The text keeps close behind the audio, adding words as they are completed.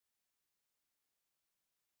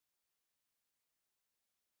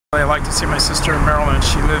I like to see my sister in Maryland.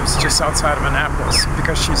 She lives just outside of Annapolis.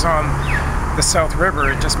 Because she's on the South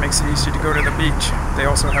River, it just makes it easy to go to the beach. They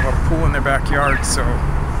also have a pool in their backyard, so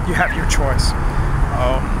you have your choice.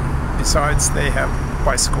 Besides, they have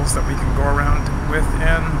bicycles that we can go around with,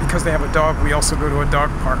 and because they have a dog, we also go to a dog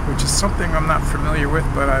park, which is something I'm not familiar with,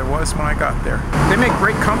 but I was when I got there. They make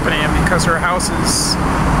great company, and because her house is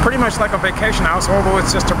pretty much like a vacation house, although it's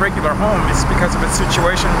just a regular home, it's because of its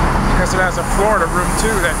situation, because it has a Florida room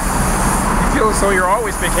too, that you feel as though you're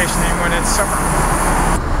always vacationing when it's summer.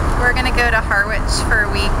 We're gonna go to Harwich for a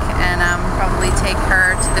week and probably take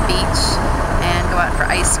her to the beach and go out for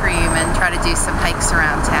ice cream and try to do some hikes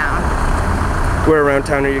around town. Where around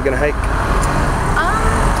town are you gonna hike? I'm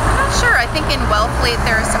not sure. I think in Wellfleet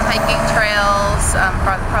there are some hiking trails,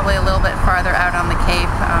 probably a little bit farther out on the Cape,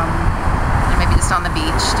 and maybe just on the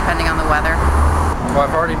beach, depending on the weather. Well,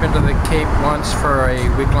 I've already been to the Cape once for a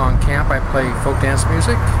week-long camp. I play folk dance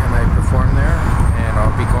music and I perform there. And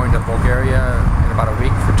I'll be going to Bulgaria in about a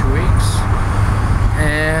week for 2 weeks.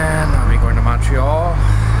 And I'll be going to Montreal.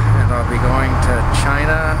 And I'll be going to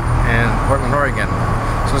China and Portland, Oregon.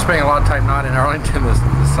 So I'm spending a lot of time not in Arlington this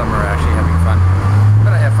summer, actually having fun.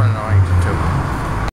 But I have fun in Arlington too.